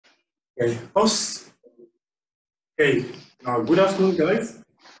Okay, okay, now good afternoon, guys.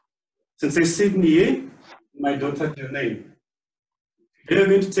 Sensei Sydney here, my daughter Hennie. Today I'm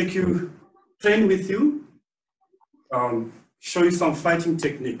going to take you, train with you, show you some fighting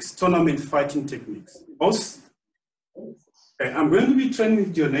techniques, tournament fighting techniques. Okay, I'm going to be training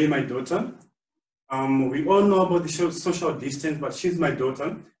with Hennie, my daughter. We all know about the social distance, but she's my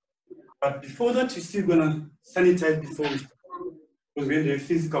daughter. But before that, we're still gonna sanitize before we start, because we're going to do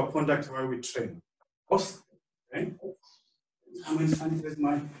physical contact while we train. Okay. I'm going to sanitize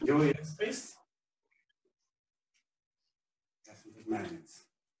my jaw space. That's my hands.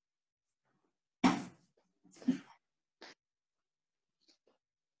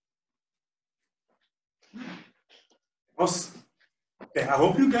 Okay, I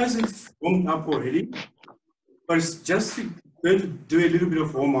hope you guys have warmed up already, but it's just going to do a little bit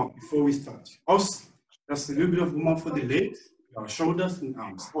of warm up before we start. Just a little bit of warm up for the legs, our shoulders and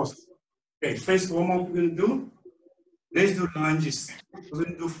arms. Okay, first warm up we're going to do. Let's do lunges. We're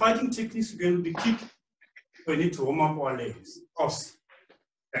going to do fighting techniques. We're going to be kick. We need to warm up our legs.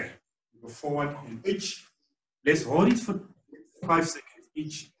 Okay, go forward and each. Let's hold it for 5 seconds.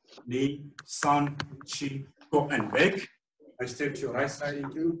 Each knee, sun, chi, go and back. And step to your right side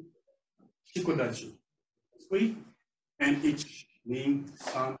into Shikodachi. 3 and each knee,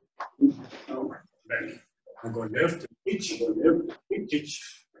 sun, back. And go left, each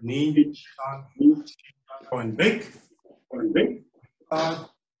knee, sun, go and back. Knee, sun, go and back.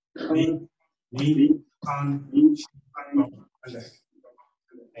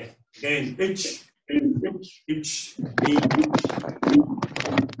 Again, each knee,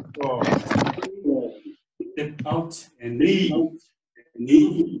 go. Step out and knee,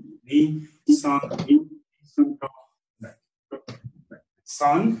 sun, go back.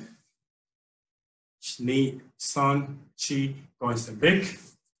 Sun, knee, sun, chi, go and step back.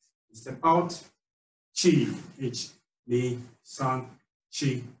 Step out, chi, each, knee, sun,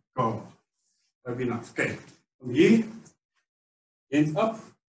 chi, go. That'll be enough. Okay. From here, hands up.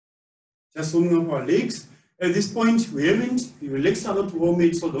 Just warming up our legs. At this point, your legs are not warm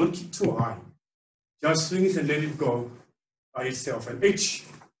yet, so don't kick too high. Just swing it and let it go by itself. And each,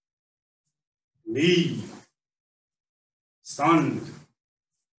 knee, sun,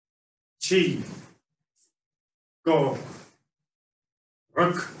 chi, go,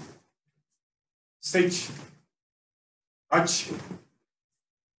 rook, sage, hach,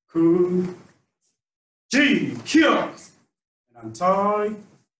 ku, chi, here, and untie,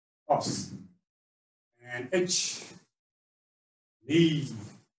 os, and H, knee.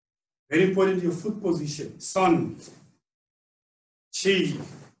 Very important, your foot position. Sun, chi,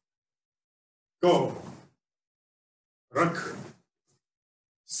 go, rook,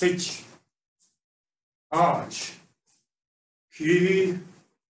 sage, arch, ki,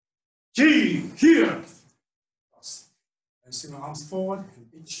 chi, here. And swing my arms forward and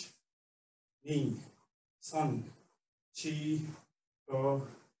each, knee, sun, chi, go,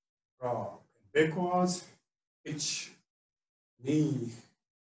 rock. Backwards, each, knee,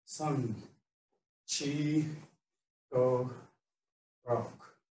 sun, chi, go,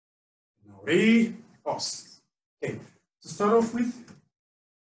 rock. Now ready, pause. Okay, to start off with,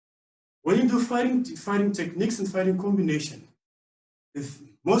 when you do fighting techniques and fighting combination, the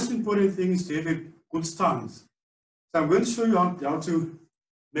most important thing is to have a good stance. So I'm going to show you how to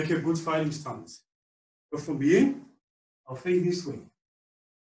make a good fighting stance. So from here, I'll face this way.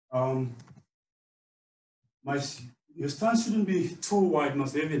 Your stance shouldn't be too wide, you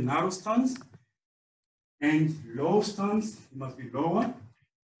must have a narrow stance, and low stance, it must be lower,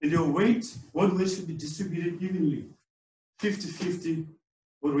 and your weight, both weight should be distributed evenly, 50-50,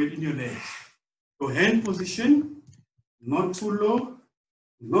 both weight in your legs. Your hand position, not too low,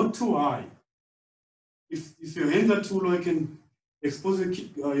 not too high. If your hands are too low, you can expose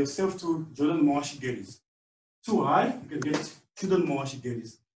yourself to Jordan Moashigeris. Too high, you can get Jordan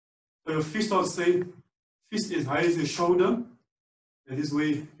Moashigeris. So your fist, I'll say, fist as high as your shoulder, and this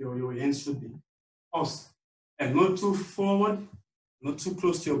way your hands should be. And not too forward, not too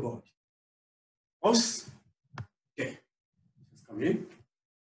close to your body. Okay, let's come in.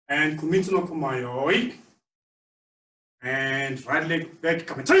 And kumito no kumayoi. And right leg back,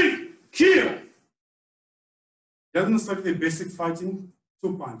 come in. Here. Doesn't start with the basic fighting,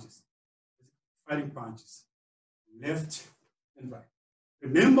 2 punches. Fighting punches. Left and right.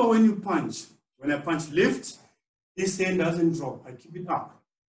 Remember when you punch, when I punch left, this hand doesn't drop. I keep it up.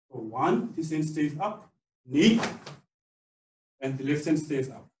 So 1, this hand stays up, knee, and the left hand stays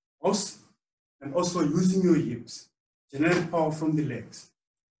up. And also using your hips. Generate power from the legs.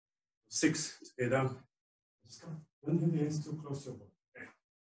 6 together. Don't have your hands too close to your body.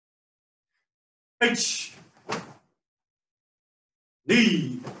 H,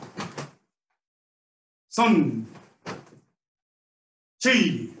 knee, sun,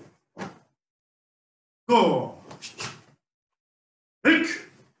 chi, go, Rick,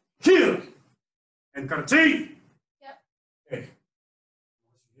 here, and karate. Yep. Okay.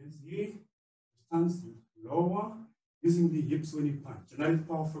 Hands here, stance lower, using the hips when you punch. Generate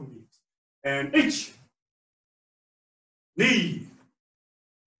power from the hips. And H, knee,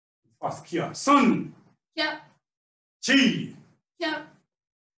 fast here, sun, Yep. chi, Yep.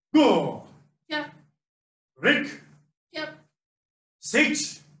 go, Yep. Rick, Yep.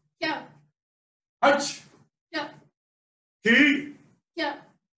 six, Yep. H, Yep. K,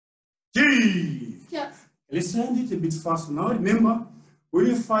 Yep. G. Yep. Let's hand it a bit faster. Now remember, when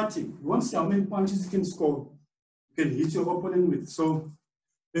you're fighting, you want to see how many punches you can score. You can hit your opponent with. So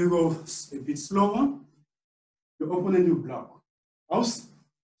then you go a bit slower. Your opponent will block. Also,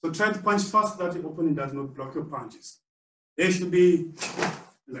 so try to punch fast so that your opponent does not block your punches. There should be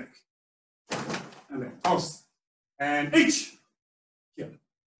leg. And then house. And H. Here.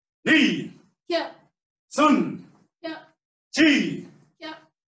 Knee. Yep. Sun. Yep. Chi. Yep.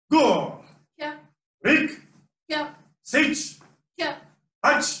 Go. Yep. Rick. Yep. Six. Yep.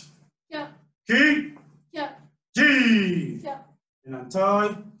 H. Yep. K. Yep. G. Yep. And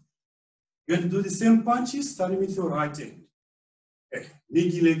untie. You're going to do the same punches starting with your right hand. Okay.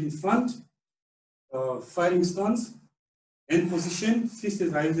 Knee leg in front. Fighting stance. Hand position. Fist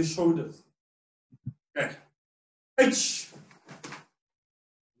as high as the shoulders. Okay. H.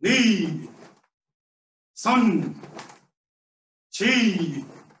 Knee. Sun. Chi.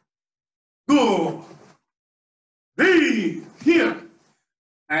 Go. Re. Here.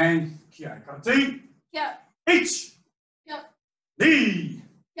 And here. Karate. Yep. H. Yep. Knee.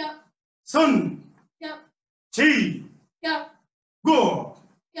 Yep. Sun. Yep. Chi. Yep. Go.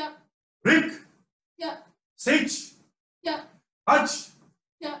 Yep. Rick. Yep. Six. Yep. H.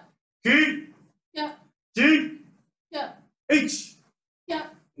 Yep. K. Yep. G. Yep. H.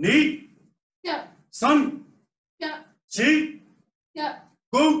 Yep. Knee. Yep. Sun. Yep. Chi. Yep.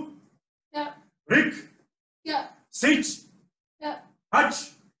 Go. Yep. Rick. Yep. Six. Yep.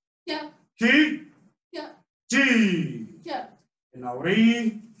 H. Yep. K. Yep. G. Yep. And now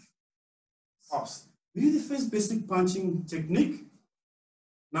re. Fast. This is the first basic punching technique.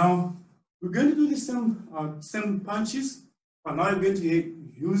 Now we're going to do the same punches, but now I'm going to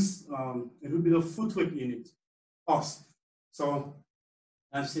use a little bit of footwork in it. Fast. So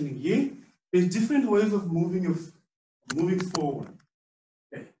I'm standing here. There's different ways of moving forward.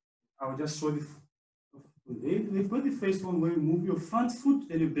 Okay. I'll just show the. We've got the first one where you move your front foot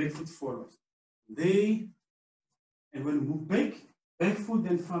and your back foot forward. And when you move back foot,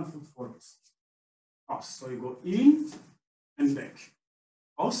 then front foot forwards. So you go in and back.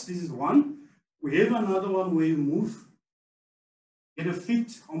 This is one. We have another one where you move, get your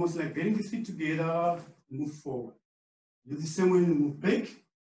feet, almost like getting the feet together, move forward. Do the same way you move back,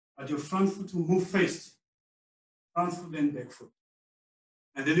 but your front foot will move first. Front foot and back foot.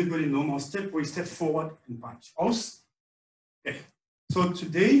 And then you've got a normal step where you step forward and punch. Okay. So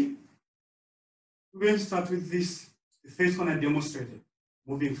today, we're going to start with this, the first one I demonstrated.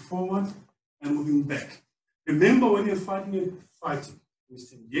 Moving forward and moving back. Remember when you're fighting, you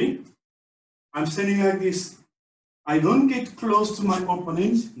stand here. I'm standing like this. I don't get close to my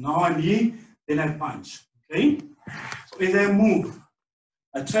opponent. Now I'm here, then I punch. Okay? So as I move,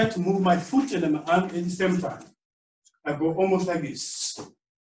 I try to move my foot and my arm at the same time. I go almost like this.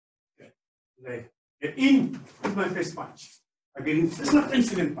 Okay. I get in with my first punch. I get in,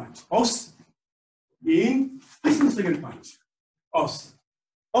 second punch. Aus. In, second punch. Aus.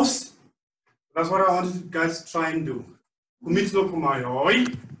 Aus. That's what I wanted you guys to try and do. Commit no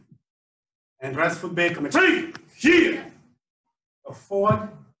kumayoi. And right foot back. Here. So forward,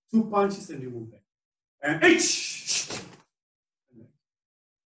 2 punches, and you move back. And H.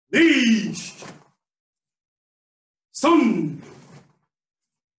 Knee. Sun.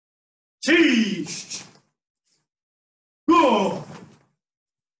 Chi. Go.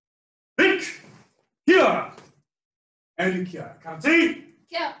 Rick. Here. And here. Karate.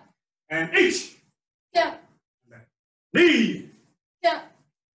 Yeah. And H. Yeah. Knee. Yeah.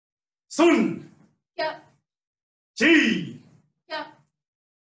 Sun. Yeah. Chi. Yeah.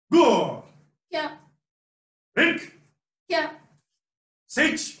 Go. Yeah. Rick. Yeah.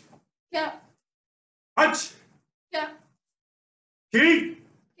 Six. Yeah. H. Yeah. K.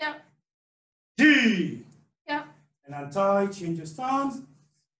 Yeah. G. Yeah. And untie, change your stance.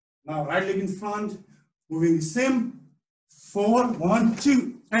 Now right leg in front, moving the same. Forward, 1,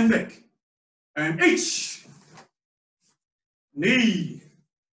 2, and back. And H. Knee.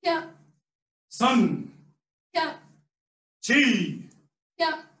 Yeah. Sun, Kia. Chi,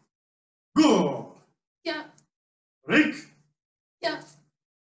 Kia. Go, Kia. Rick, Kia.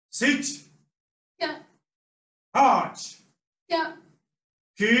 Sit, Kia. Arch, Kia.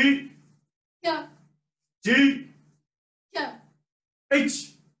 Ki, Kia. Ji, Kia.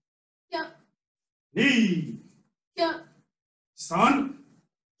 H, Kia. Ni, Kia. Sun,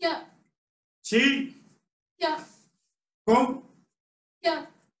 Kia. Chi, Kia. Go, Kia.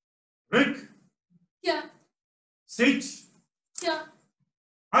 Rick, Kia. Sit, Kia.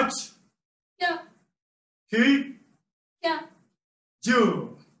 Arch, Kia. Ki, Kia.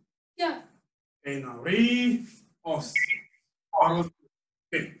 Ju. Kia. And now re, os.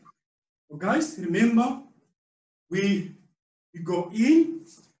 Okay. So guys, remember, we go in.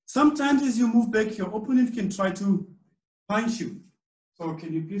 Sometimes as you move back, your opponent can try to punch you. So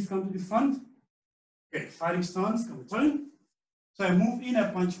can you please come to the front? Okay, fighting stance, come turn. So I move in, I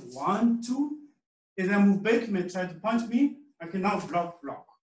punch 1, 2. As I move back, you may try to punch me. I can now block.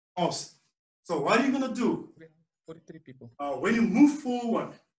 Os. So what are you gonna do? 43 people. When you move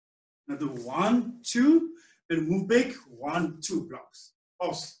forward, now do 1, 2, then move back, 1, 2 blocks.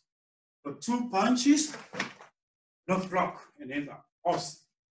 Os. So 2 punches, block, and then os.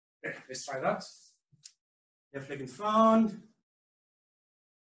 Okay, let's try that. Left leg in front.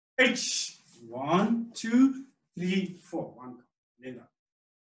 H. 1, 2, 3, 4. 1. Then that.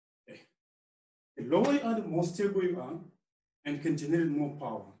 Okay. The lower you are, the more stable you are, and can generate more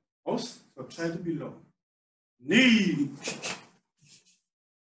power. Os. So try to be low. Knee.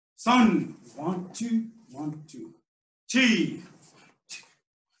 Sun. 1, 2, 1, 2. Chi.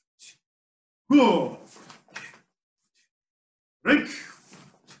 Go. Rick.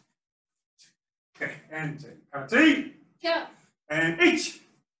 Okay, and T. Kia. And H.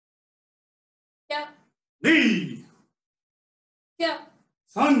 Kia. Knee. Kia.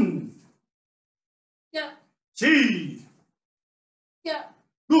 Sun. Kia. Chi. Kia.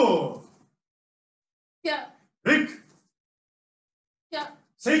 Go. Kia. Rick. Kia.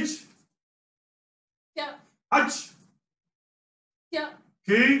 Sage. Kia. H. Kia.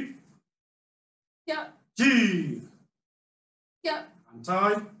 K. Kia. G. Kia.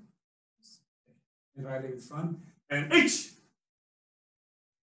 Untie. And right leg in front. And H.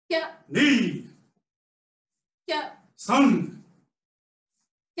 Kia. Knee. Kia. Sun.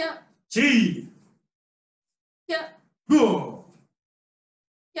 Kia. Chi. Kia. Go.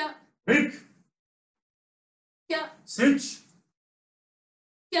 Kia. Rick. Kia. Sage.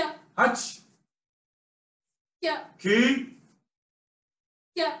 Kia. H. Kia. K.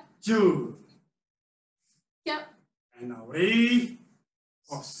 Kia. G. Kia. And now re.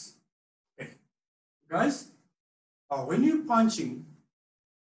 Os. Okay. Guys, when you're punching,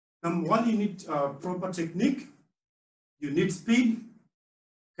 number one, you need proper technique. You need speed.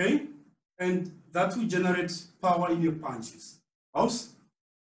 Okay? And that will generate power in your punches. Also,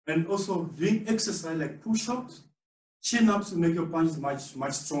 and also doing exercise like push-ups, chin-ups to make your punches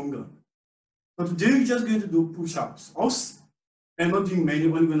much stronger. So today we're just going to do push-ups. Also, and not doing many,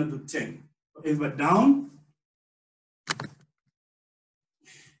 only going to do 10. So if we're down.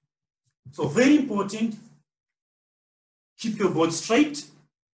 So very important, keep your body straight,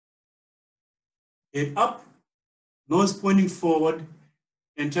 head up, nose pointing forward,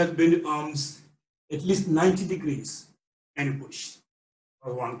 and try to bend the arms at least 90 degrees and push.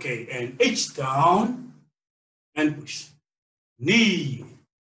 Or 1K, and H down and push. Knee.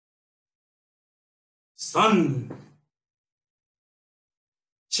 Sun.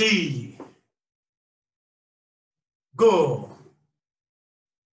 Chi. Go.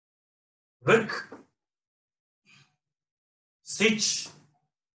 Rick. Sitch.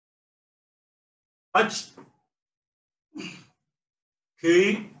 H.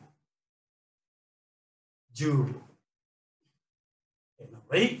 K. Ju.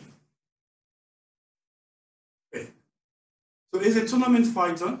 Right? Okay. So as a tournament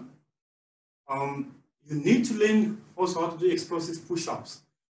fighter, you need to learn also how to do explosive push-ups.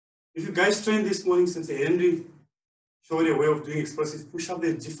 If you guys trained this morning, Sensei Henry showed a way of doing explosive push-up.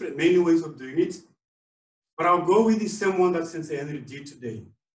 There's many ways of doing it. But I'll go with the same one that Sensei Henry did today.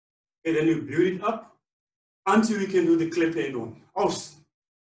 Okay, then you build it up until we can do the clap hand one. Awesome.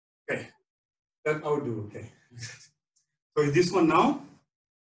 Okay, that I'll do, okay. So in this one now,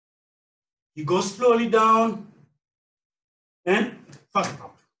 you go slowly down and fast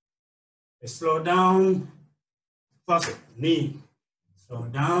up. Slow down, fast knee. Slow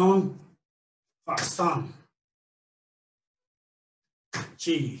down, fast sun.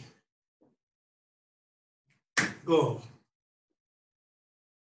 Chi. Go.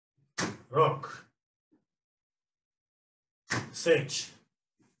 Rock. Sage.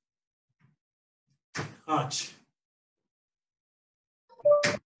 arch,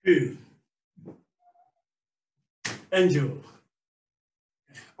 Q, angel,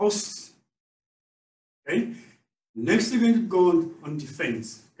 os. Okay. Next, we're going to go on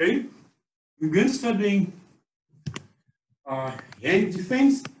defense. Okay. We're going to start doing hand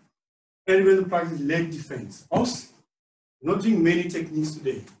defense, and we're going to practice leg defense. Os. Not doing many techniques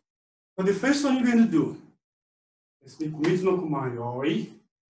today. So the first one you're going to do is commit no command,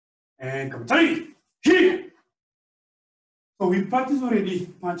 and come 3, here. So we practice already.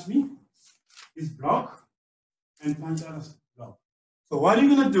 Punch me, this block, and punch other block. So what are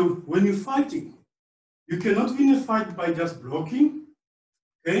you going to do when you're fighting? You cannot win a fight by just blocking.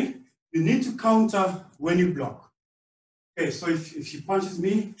 Okay, you need to counter when you block. Okay, so if she punches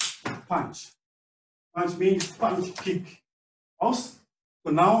me, punch. Punch me, punch, kick. Os.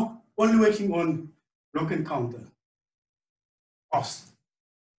 So now only working on block and counter. Os.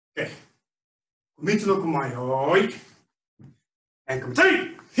 Okay. Commit no command. And come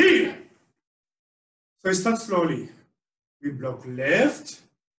 3, here. So we start slowly. We block left,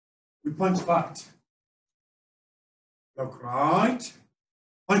 we punch right. Block right,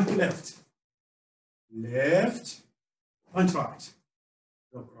 punch left. Left, punch right.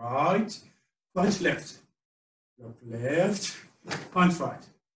 Block right, punch left. Block left, punch right.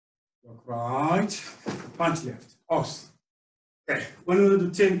 Block right, punch left. Os. Okay, when we do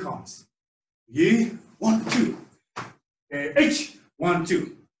 10 counts. Ye, 1, 2. Okay, H, 1,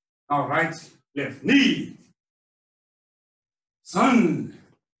 2. Now right, left, knee. Sun.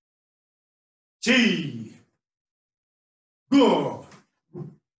 Chi. Go.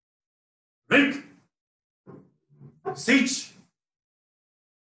 Rick. Sich.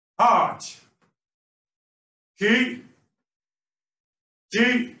 Arch. Ki.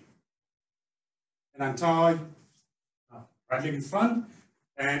 G. And untie. Right leg in front.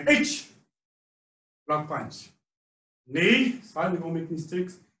 And H. Block punch. Knee. Side, we won't make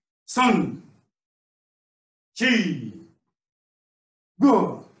mistakes. Sun. Chi.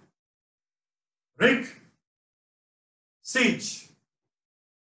 Go. Rick. Sich.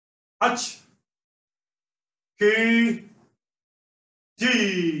 H. K. G.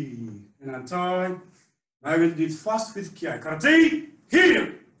 And untie. Now we'll do it fast with Ki. Karate.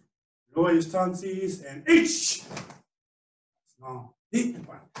 Here. Lower your stances and H. Now, knee and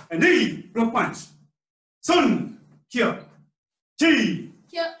punch. And knee. Block punch. Sun. Here. Chi.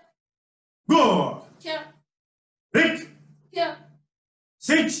 Here. Go. Here. Rick. Here.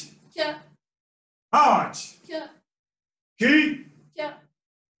 Sich. Here. Arch. Here. Ki. Here.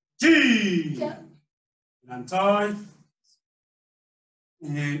 G. Here. And untie.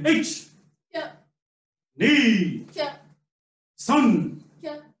 And H. Here. Knee. Here. Sun.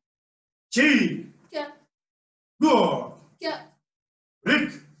 Here. Chi. Here. Go. Here.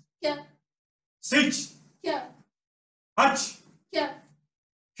 Rick. Here. Sich. Here. H. Here.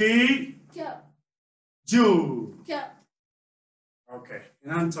 Ki. Here. Ju. Here. Okay.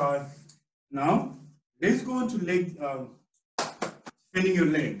 And untie. Now, let's go to leg, defending your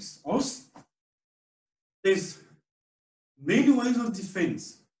legs. Also, there's many ways of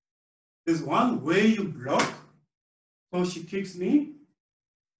defense. There's one way you block. So she kicks me.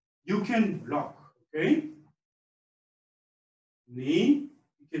 You can block, okay? Knee,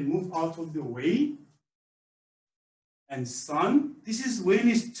 you can move out of the way. And sun, this is when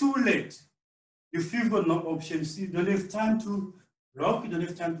it's too late. If you've got no options, you don't have time to block, you don't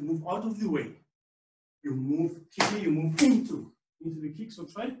have time to move out of the way. You move, kick me, you move into the kick. So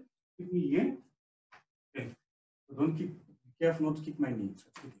try, kick me here. Okay. So don't kick, be careful not to kick my knee.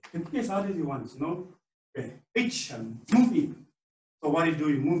 You can kick as hard as you want, you know? Okay. H and move in. So what you do,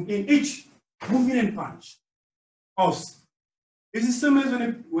 you move in, H, move in and punch. Os. It's the same as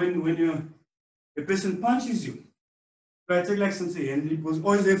when a person punches you. So I take like Sensei Hennie, it was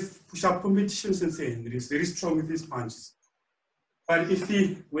always a push-up competition. Sensei Hennie is very strong with his punches. But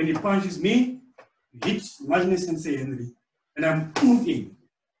when he punches me, he hits, imagine Sensei Hennie, and I move in.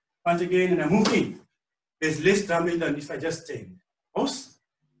 Punch again, and I move in. There's less damage than if I just stand. Os.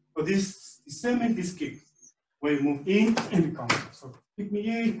 So this is the same in this kick, where you move in and counter. So pick me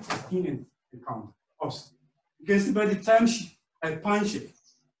in and counter. Os. You can see by the time I punch it,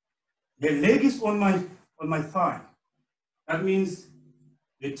 the leg is on my thigh. That means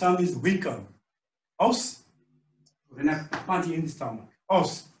the thumb is weaker. Os. Then I punch in the stomach.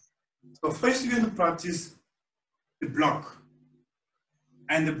 Os. So first you're going to practice the block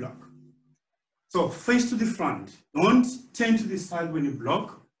and the block. So face to the front. Don't turn to the side when you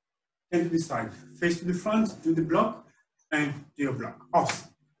block. Turn to the side. Face to the front, do the block, and do your block. Os.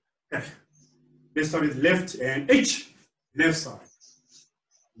 Okay. Let's start with left and H. Left side.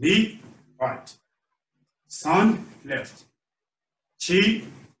 Knee, right. Sun, left. Chi,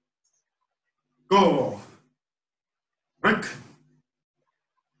 go. Rick,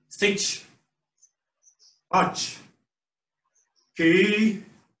 stitch, arch, ki,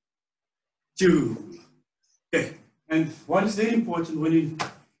 two. Okay, and what is very important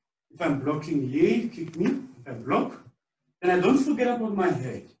if I'm blocking here, kick me, if I block, and I don't forget about my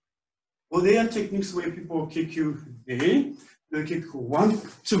head. Well, there are techniques where people kick you there, they kick 1,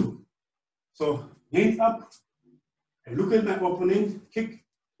 2. So hands up, I look at my opponent, kick,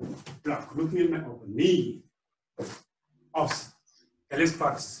 block, looking at my opponent, knee, off. Okay, let's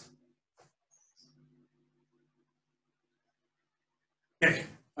practice. Okay,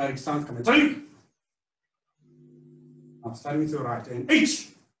 firing stance coming. 3. I'm starting with your right hand. H.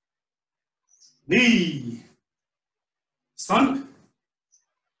 Knee. Sun.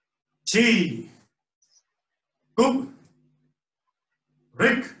 Chi. Kub.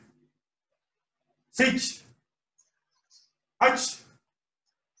 Rick. Sitch. H.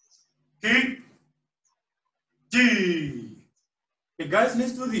 Ki. G. Okay, guys,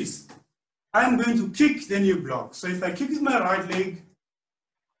 let's do this. I'm going to kick, then you block. So if I kick with my right leg,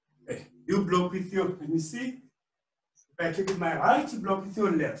 okay, you block with your, let me see. If I kick with my right, you block with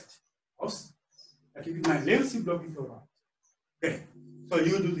your left. If I kick with my left, you block with your right. Okay, so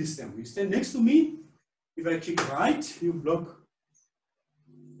you do this then. You stand next to me. If I kick right, you block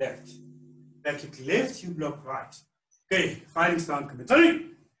left. If I kick left, you block right. Okay, fighting stance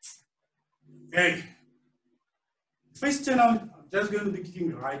commentary. Okay. First turn, I'm just going to be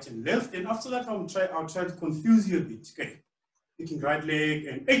kicking right and left, and after that, I'll try to confuse you a bit. Okay, kicking right leg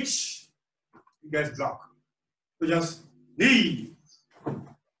and H. You guys block. So just knee.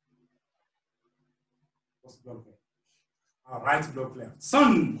 Block left. Right block left.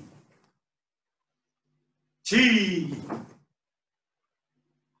 Sun. Chi.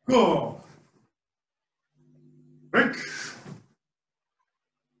 Go. Rick.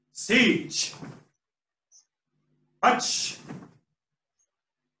 Sage. Touch.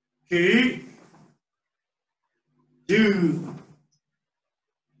 Ki. Do.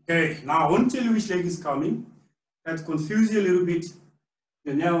 Okay, now I won't tell you which leg is coming. Try to confuse you a little bit.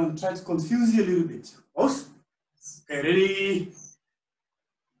 And now I want to try to confuse you a little bit. Pause. Okay, ready?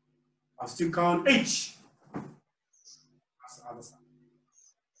 I'll still count H. That's the other side.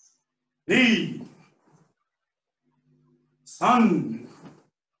 Knee. Sun.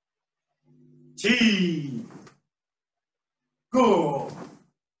 Chi. Go.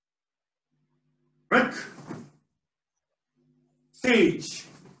 Rick. Sage.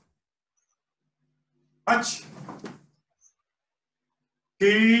 Touch.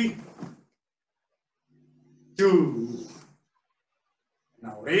 Ki. Do.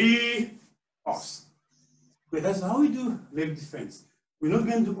 Now ready. Pause. Okay, that's how we do leg defense. We're not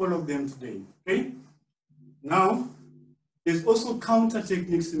going to do all of them today. Okay. Now, there's also counter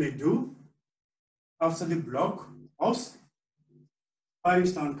techniques you may do after the block. Pause. Firing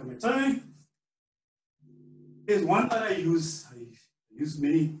stance commentary. There's one that I use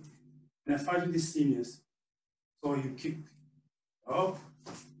many when I fight with the seniors. So you kick up,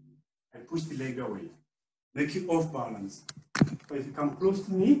 I push the leg away, make you off balance. So if you come close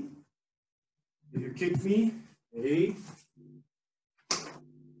to me, if you kick me, hey,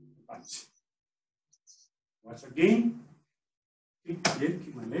 punch. Watch again,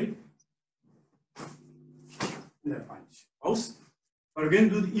 kick my leg, and I punch. Pause. But again,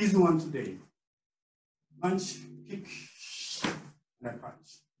 do the easy one today. Punch, kick, and I punch.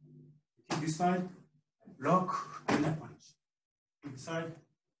 Kick this side, I block, and I punch. Kick this side,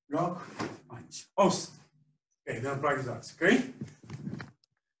 block, punch. Pause. Okay, then practice that, okay?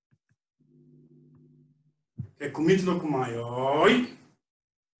 Okay, commit to my oi.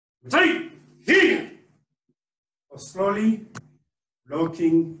 Here. So slowly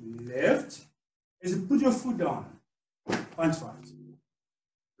blocking left. As you put your foot down, punch right.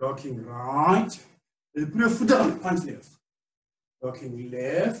 Blocking right. As you put your foot down, punch left. Blocking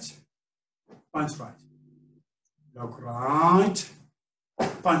left, punch right. Block right,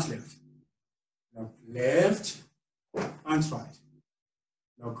 punch left. Block left, punch right.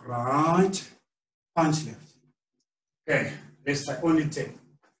 Block right, punch left. Okay, let's try only 10.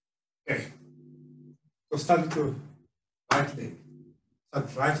 Okay, so start with your right leg.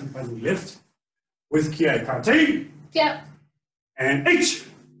 Start right and punching left with Ki Kate. Yep. And H,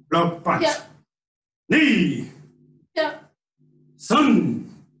 block punch. Yep. Knee. Yep.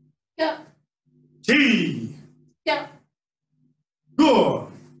 Sun. Yep. Chi. Yep.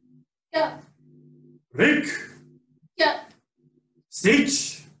 Go. Yep. Rick. Yep.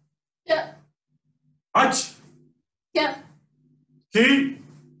 Stitch. Yep. H. Yep. Ki.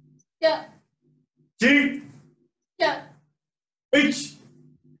 Yep. Chi.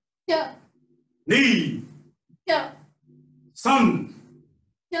 knee, yeah, sun,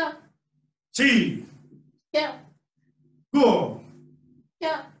 yeah, chi, yeah, go,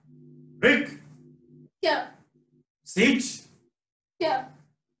 yeah, break, yeah, sit, yeah,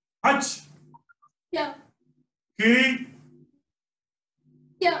 touch, yeah, kick,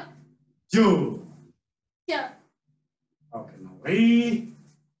 yeah, ju. yeah. Okay, now ready.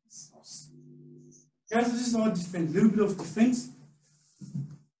 Guys, this is all defense, little bit of defense.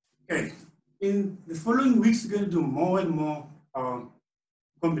 Okay, in the following weeks, we're going to do more and more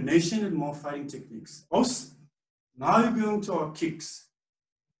combination and more fighting techniques. Also, now you're going to our kicks.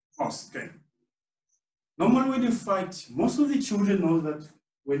 Okay. Normally when you fight, most of the children know that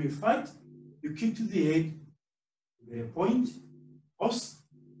when you fight, you kick to the head, to get a point, also.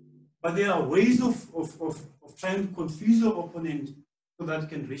 But there are ways of trying to confuse your opponent so that you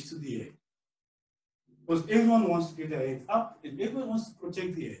can reach to the head. Because everyone wants to get their head up and everyone wants to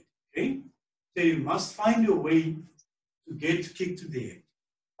protect the head. Okay? So you must find a way to get to kick to the head.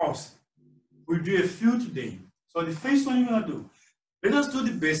 Awesome. We'll do a few today. So the first one you're gonna do, let us do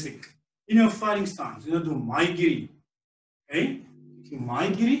the basic. In your fighting stance, you're gonna do maigiri. Okay? Kicking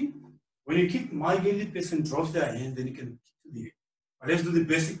maigiri. When you kick maigiri, the person drops their hand, then you can kick to the head. But let's do the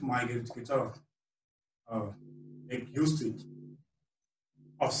basic maigiri to get used to it.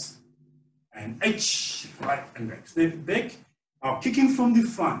 Awesome. And H, right and back. Step back. Now kicking from the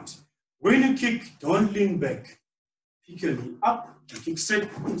front. When you kick, don't lean back. Pick your knee up and kick straight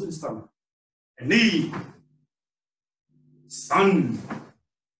into the stomach. And knee, sun,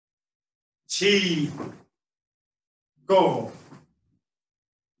 chi, go,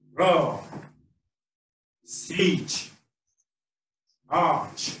 raw, siege,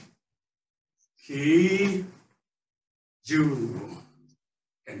 arch, ki, ju.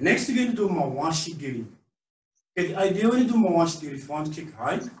 Okay, next you're going to do mawashi giri. Okay, the idea when you do mawashi giri, if you want to kick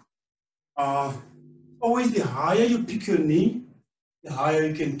high, always the higher you pick your knee, the higher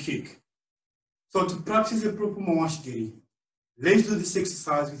you can kick. So to practice a proper mawashi giri, let's do this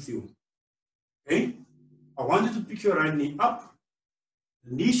exercise with you. Okay? I want you to pick your right knee up.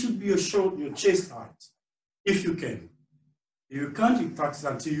 The knee should be your chest height, if you can. If you can't, you practice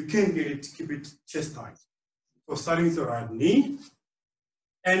until you can get it to keep it chest height. So starting with your right knee,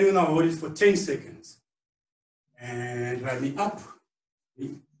 and you're gonna hold it for 10 seconds. And right knee up,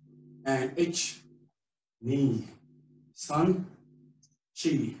 and H, knee, sun,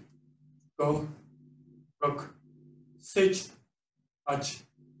 chi, go, rock, sit, touch,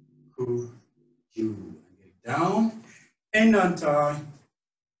 ku, ju. And get down, and untie,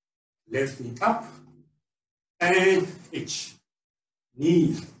 left knee up, and H,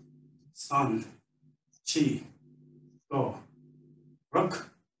 knee, sun, chi, go, rock,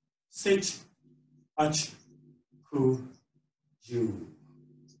 sit, touch, ku, ju.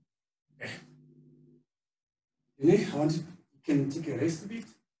 Okay. I want you can take a rest a bit.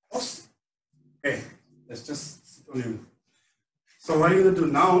 Awesome. Okay, let's just sit on you. So what you're going to do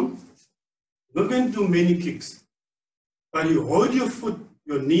now, you're not going to do many kicks, but you hold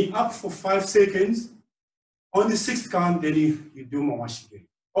your knee up for 5 seconds. On the 6th count, then you do mawashi giri.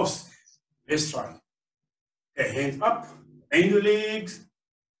 Awesome. Let's try. Okay, hands up, bend your legs,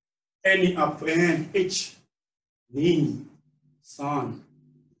 and knee up, and H, knee, sun,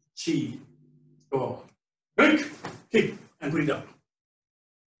 chi, go. Break, kick, and put it down.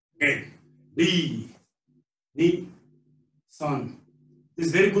 Again, knee, sun. This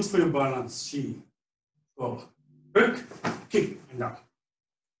is very good for your balance. Chi, go. Break, kick, and down.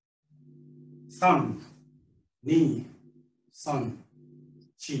 Sun, knee, sun,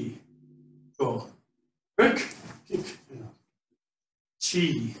 chi, go. Break, kick, and down.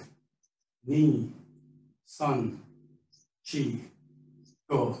 Chi, knee, sun, chi,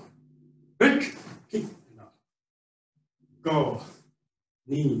 go. Break, kick, and down. Go,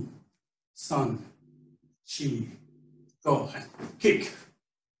 knee, sun, chi, go. And kick,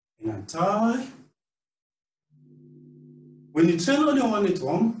 and untie. When you train on your one at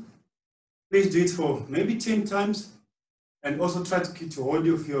home, please do it for maybe 10 times, and also try to hold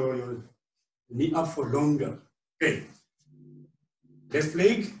your knee up for longer. Okay. Left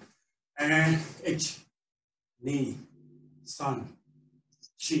leg, and H, knee, sun,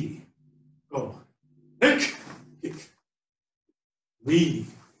 chi, go. Break, kick. Knee,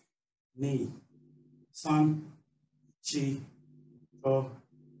 sun, chi, go.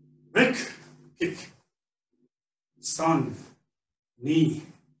 Break, kick. Sun, knee,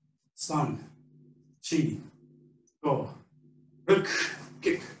 sun, chi, go. Break,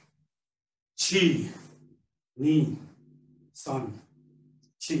 kick. Chi, knee, sun,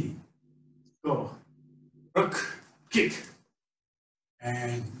 chi, go. Break, kick.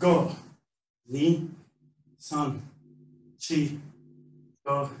 And go. Ni, san, chi,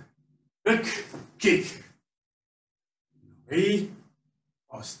 go, kick, kick. Ready,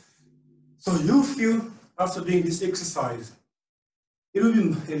 pause. So you feel after doing this exercise, it will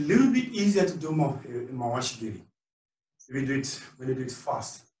be a little bit easier to do mawashigiri when you do it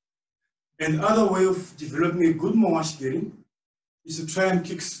fast. And the other way of developing a good mawashigiri is to try and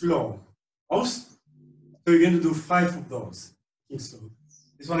kick slow. Also, so you're going to do 5 of those. Kick slow.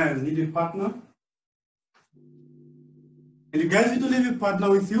 This one I need a partner. And you guys, you don't have a partner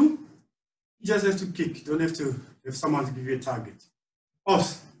with you. You just have to kick. You don't have to have someone to give you a target.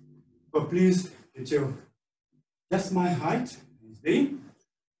 Also, so please get your, that's my height.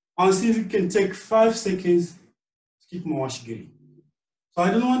 I'll see if you can take 5 seconds to keep mawashigiri. So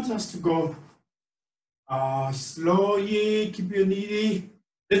I don't want us to go slowly, keep your knee,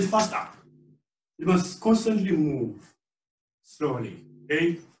 then fast up. You must constantly move slowly,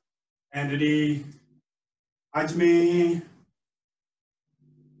 okay? And ready, Ajme.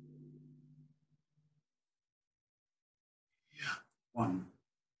 Yeah, 1,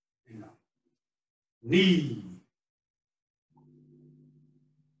 knee.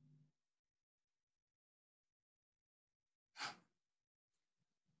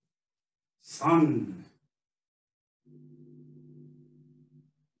 Sun.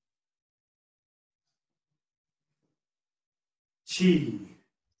 Chi.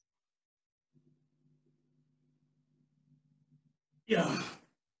 Yeah.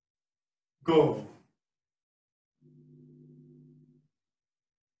 Go.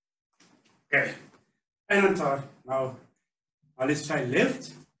 Okay. And untie. Now let's try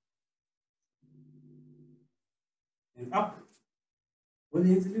left. And up. One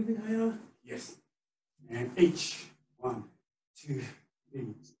hand's a little bit higher. Yes. And H. 1, 2,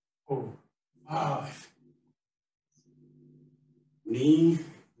 3, 4, 5. Knee,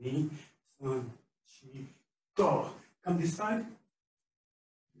 sun, chi, go. Come this side.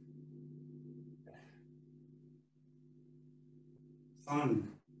 Sun,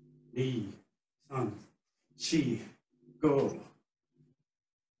 knee, sun, chi, go.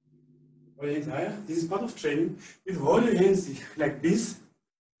 Hold your hands higher. This is part of training. If you hold your hands like this,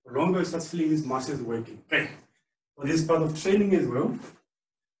 the longer you start feeling these muscles working. Okay. So this is part of training as well.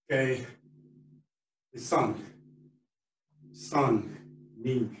 Okay. The sun,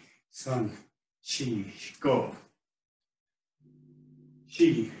 knee, sun, chi, go.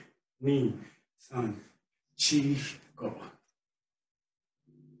 Chi, knee, sun, chi, go.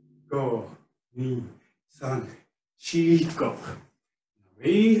 Go, knee, sun, chi, go.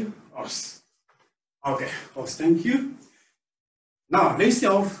 Ready, os. Okay, os, thank you. Now let's see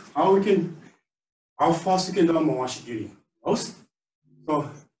how fast we can do mawashigiri. Os. So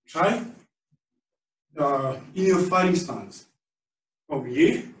try in your fighting stance. Over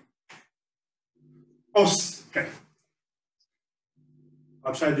here. Os. Okay.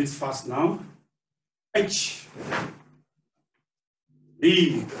 I'll try this fast now. H.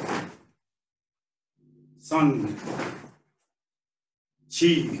 D. Sun.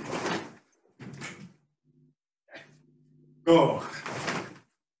 Chi. Go.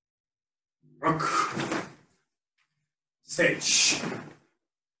 Rock. Sage.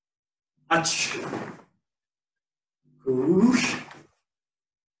 Ach. Whoosh.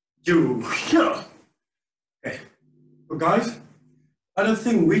 Do. Here. Okay. So guys, other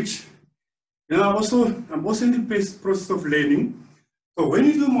thing which I'm also in the process of learning. So when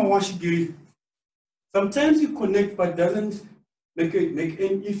you do mawashigiri, sometimes you connect but doesn't make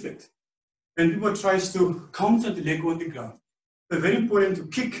any effect. When people tries to counter the leg on the ground, it's very important to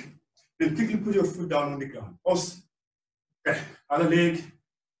kick and quickly put your foot down on the ground. Also, okay, other leg,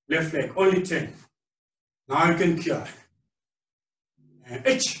 left leg, only 10. Now you can cure. And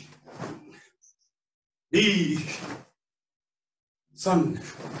H, D, sun,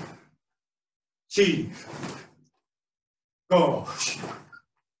 chi, go,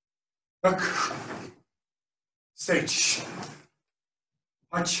 rock, sage,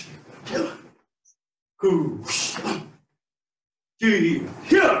 hach, ku, chi,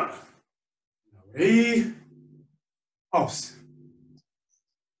 here. Ready, off.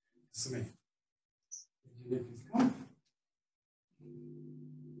 Smith.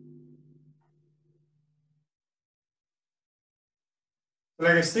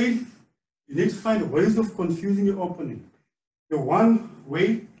 Like I said, you need to find ways of confusing your opponent. The one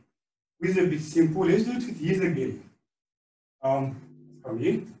way is a bit simple. Let's do it with ease again. Come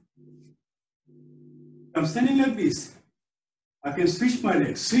here. I'm standing like this. I can switch my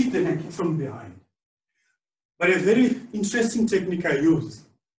legs, switch the neck from behind. But a very interesting technique I use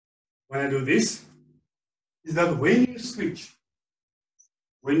when I do this is that when you switch,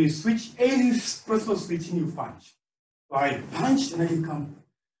 When you switch, any person switching, you punch. So I punch and I can come.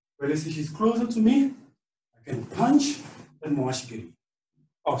 Well, let's say she's closer to me, I can punch and moashigiri.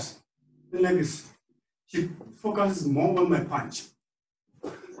 Awesome. Then like this. She focuses more on my punch.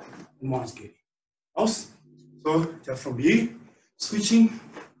 Moashigiri. Awesome. So just from here, switching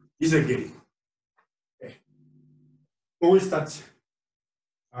is a giri. Okay. Always start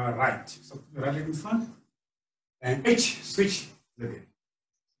right. So right leg in front. And H, switch is a giri.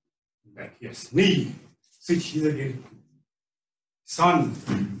 Back, yes. Knee, switch is a giri. Sun.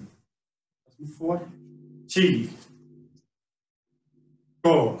 Let's move forward. Chi.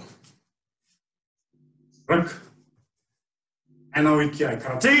 Go. Rook. And now we carry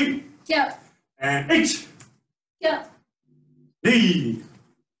karate. Yeah. And H. Yeah. Knee.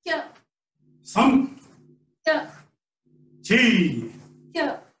 Yeah. Sun. Yeah. Chi.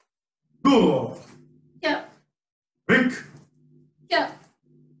 Yeah. Go. Yeah. Rick. Yeah.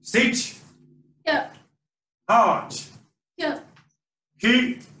 Stitch. Yeah. Arch. Yeah.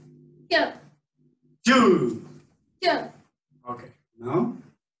 Ki. Yeah. Ju. Yeah. Okay. Now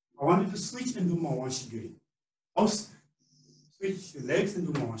I want you to switch and do more washigiri. Also switch your legs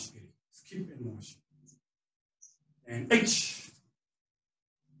and do more washigiri. Skip and wash. And H.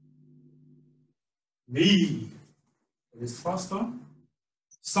 Knee. It's faster.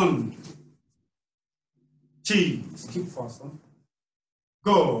 Sun. Chi. Skip faster.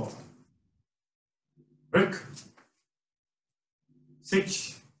 Go. Rick.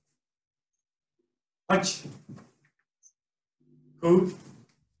 Six. Touch. Go.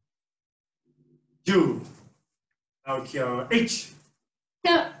 Ju. Now here H.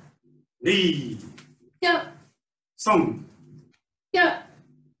 Yeah. Knee. Yeah. Sun. Yeah.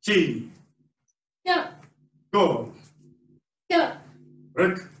 Chi. Yeah. Go. Yeah.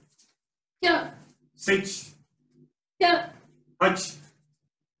 Rick. Yeah. Six. Yeah. Touch.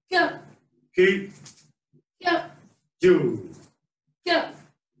 Yeah. Ki. Yeah. Ju. Yeah.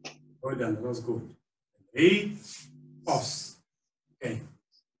 Well done. That was good. 8. Pause. Okay.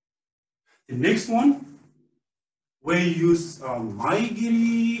 The next one, where you use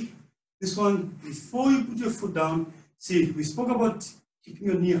maigiri. This one, before you put your foot down, see, we spoke about keeping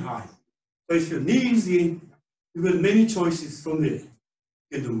your knee high. So if your knee is in, you've got many choices from there.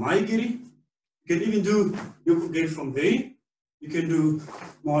 You can do maigiri. You can even do yokogiri from there. You can do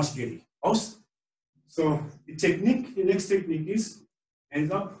moashigiri. Also, so the technique, the next technique is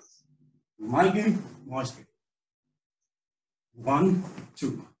hands up, maigiri, moashigiri. 1,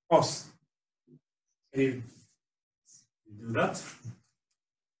 2, pause. Okay, you do that.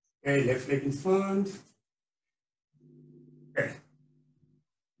 Okay, left leg in front. Okay.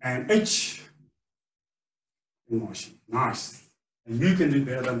 And H. And motion. Nice. And you can do it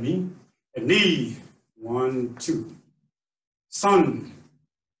better than me. And knee. 1, 2. Sun.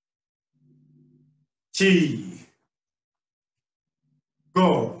 Chi.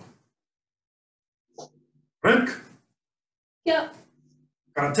 Go. Rick. Yeah.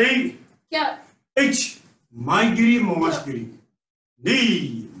 Karate. Yeah. H. Maigiri, moashigiri.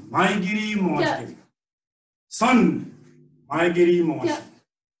 Knee. Maigiri, moashigiri. Sun. Maigiri, moashigiri.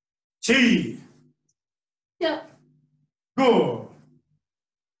 Chi. Yeah. Go.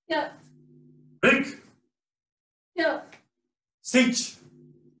 Yeah. Rick. Yeah. Stitch.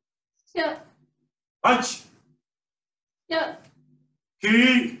 Yeah. Touch. Yeah.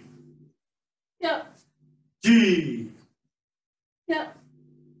 Ki. Yeah. G. Yeah.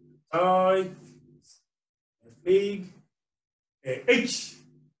 Tie. Left leg. H.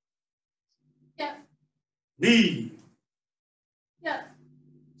 Yeah. Knee. Yeah.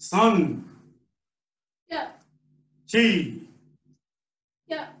 Sun. Yeah. Chi.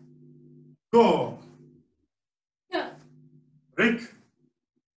 Yeah. Go. Yeah. Rick.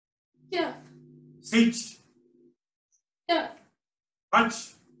 Yeah. Stitch. Yeah.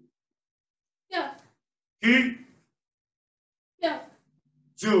 Touch. Yeah. Ki. Yeah.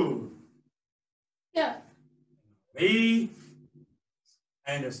 Ju. Yeah. Me.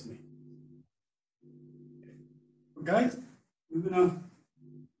 And it's me. Guys, we're gonna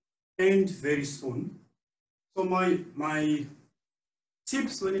end very soon. So my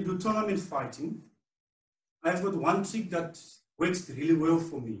tips when you do tournament fighting, I've got one trick that works really well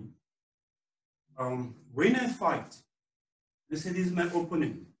for me. When I fight, let's say this is my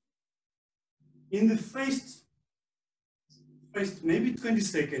opponent. In the first maybe 20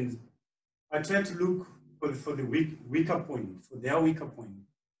 seconds, I try to look for the weaker point, for their weaker point.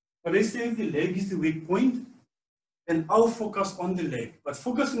 But let's say if the leg is the weak point, then I'll focus on the leg. But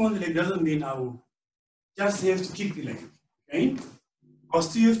focusing on the leg doesn't mean I will just have to kick the leg. Okay? I'll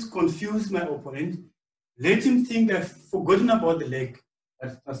still have to confuse my opponent, let him think I've forgotten about the leg,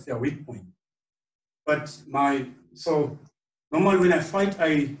 That's their weak point. But so normally when I fight,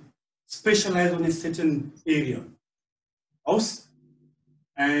 I specialize on a certain area.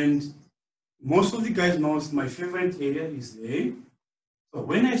 And most of the guys knows my favorite area is there. So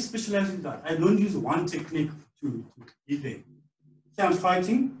when I specialize in that, I don't use one technique to be there. So I'm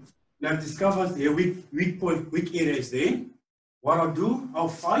fighting, and I've discovered the weak area is there. What I'll do, I'll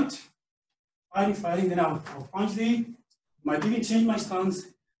fighting, then I'll punch there. Might even change my stance.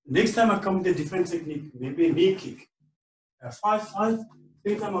 Next time I come with a different technique, maybe a knee kick. Fight.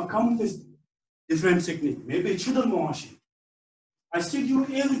 Next time I come with a different technique, maybe a shoulder motion. I still do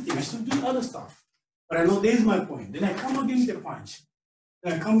everything. I still do other stuff. But I know there's my point. Then I come again with a punch.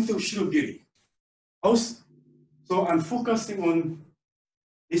 Then I come with a shirogiri. So I'm focusing on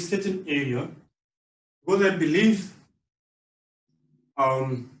this certain area because I believe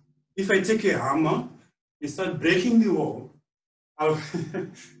if I take a hammer and start breaking the wall,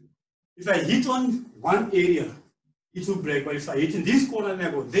 if I hit on one area, it will break. But if I hit in this corner and I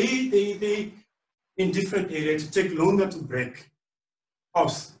go, they in different areas, to take longer to break.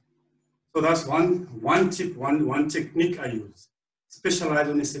 So that's one tip, one technique I use. Specialize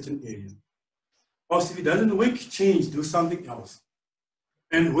on a certain area. If it doesn't work, change, do something else.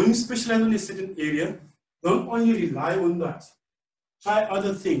 And when you specialize on a certain area, don't only rely on that. Try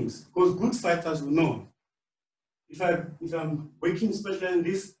other things, because good fighters will know. If I'm working specializing in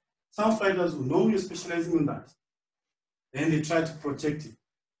this, some fighters will know you're specializing on that. Then they try to protect it.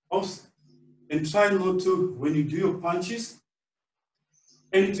 And try not to, when you do your punches,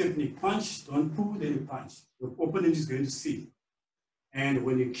 any technique, punch, don't pull, then you punch. Your opponent is going to see. And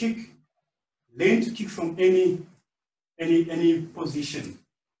when you kick, learn to kick from any position.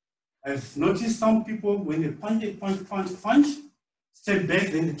 I've noticed some people, when they punch, step back,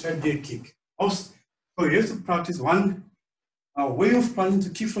 then they try to kick. So you have to practice one way of punching to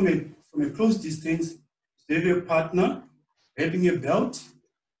kick from a close distance. So have your partner grabbing your belt.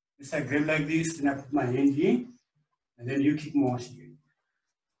 If I grab like this, then I put my hand here, and then you kick more again.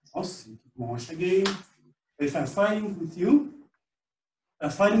 You kick more again. If I'm fighting with you,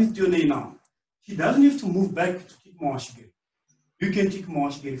 now. He doesn't have to move back to kick more again. You can kick more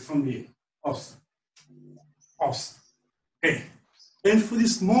again from here. Okay. And for the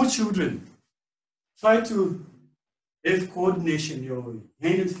small children, try to have coordination, your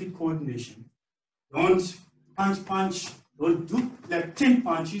hand and feet coordination. Don't punch, don't do like 10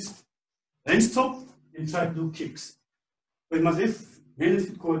 punches, then stop and try to do kicks. But you must have hand and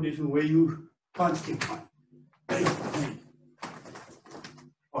feet coordination where you punch, kick, punch.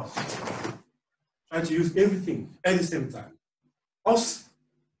 Try to use everything at the same time.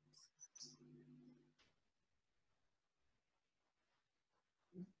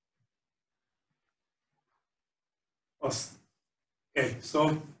 Okay,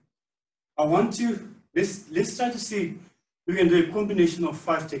 so I want to, let's try to see, we can do a combination of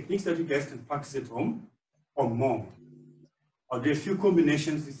 5 techniques that you guys can practice at home or more. I'll do a few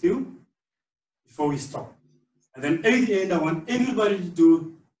combinations with you before we stop. And then at the end, I want everybody to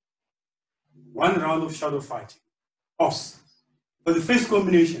do 1 round of shadow fighting. For the first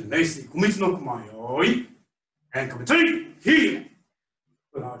combination, let's see, Kumitsu no Kumayo, and Kamitari, here.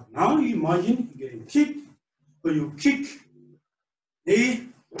 So now you imagine you're getting kicked. So you kick, there,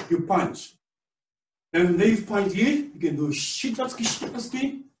 you punch. And then you punch here, you can do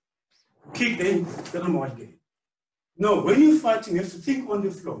shitasuki, kick, then get them again. No, when you're fighting, you have to think on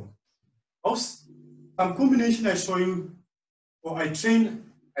the floor. Some combination I show you, or I train,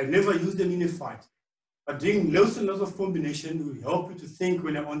 I never use them in a fight. But doing lots and lots of combination will help you to think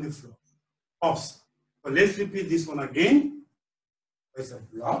when you're on the floor. So let's repeat this one again. There's a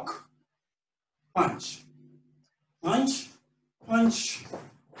block, punch. Punch,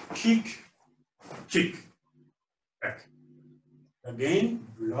 kick, back. Again,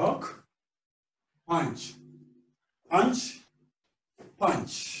 block, punch,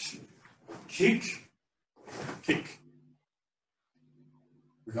 kick,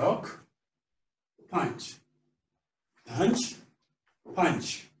 block,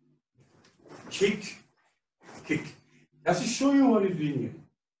 punch, kick. That's to show you what you're doing here.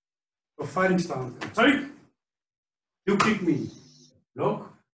 So fighting stance. Sorry. You kick me,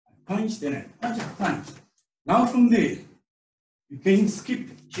 block, punch, then I punch. Now from there, you can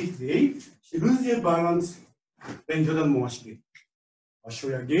skip, kick there, she loses your balance, then Jordan Mosh again. I'll show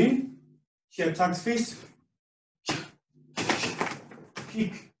you again. She attacks first,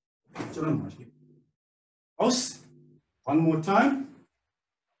 kick, Jordan Mosh again. One more time.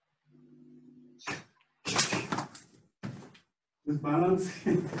 With balance,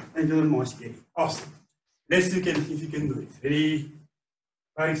 and Jordan Mosh again. Awesome. Let's look at if you can do it. Ready?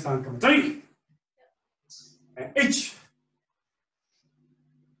 Fighting stance, come 3. And H.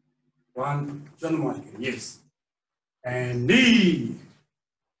 1, John Mark, yes. And knee.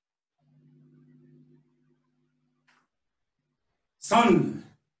 Sun.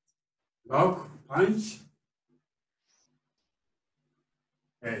 Lock, punch.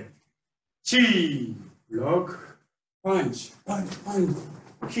 Okay. Chi. Lock, punch, punch, punch,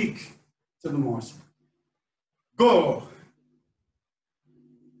 kick to the march. Go.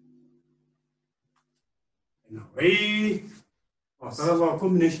 And away. Oh, so that's our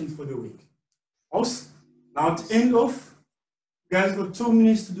combination for the week. Also, now at the end of, you guys got 2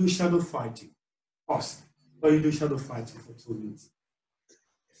 minutes to do shadow fighting. Awesome. So you do shadow fighting for 2 minutes.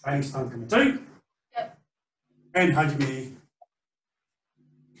 Fighting stance commentary. Yep. And Hajime.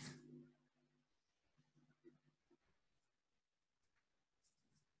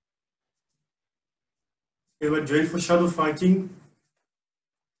 Okay, we're joined for shadow fighting.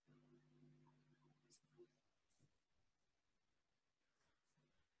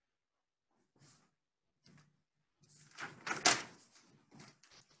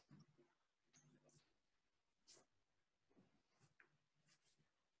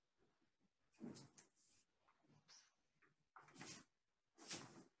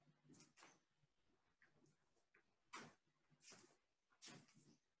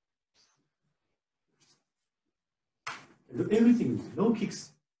 Do everything, low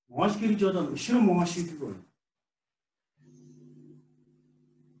kicks. March kiri Jordan, should march it go.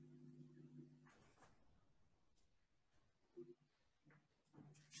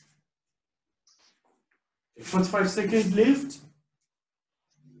 Okay, 45 seconds left.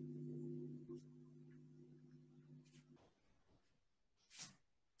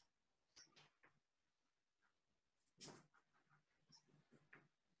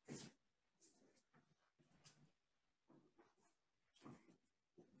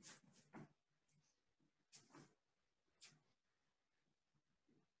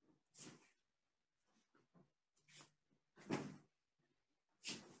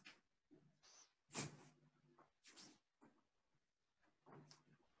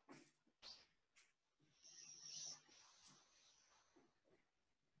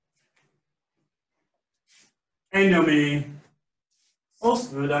 And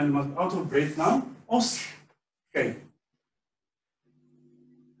also, then you must be out of breath now. Also, okay.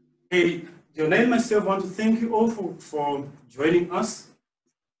 Hey, Jonelle and myself want to thank you all for joining us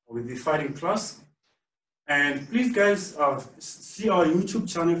with the fighting class. And please, guys, see our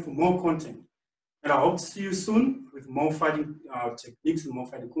YouTube channel for more content. And I hope to see you soon with more fighting techniques and more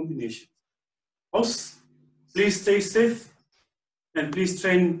fighting combinations. Also, please stay safe and please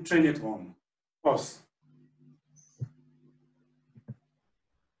train at home. Pause.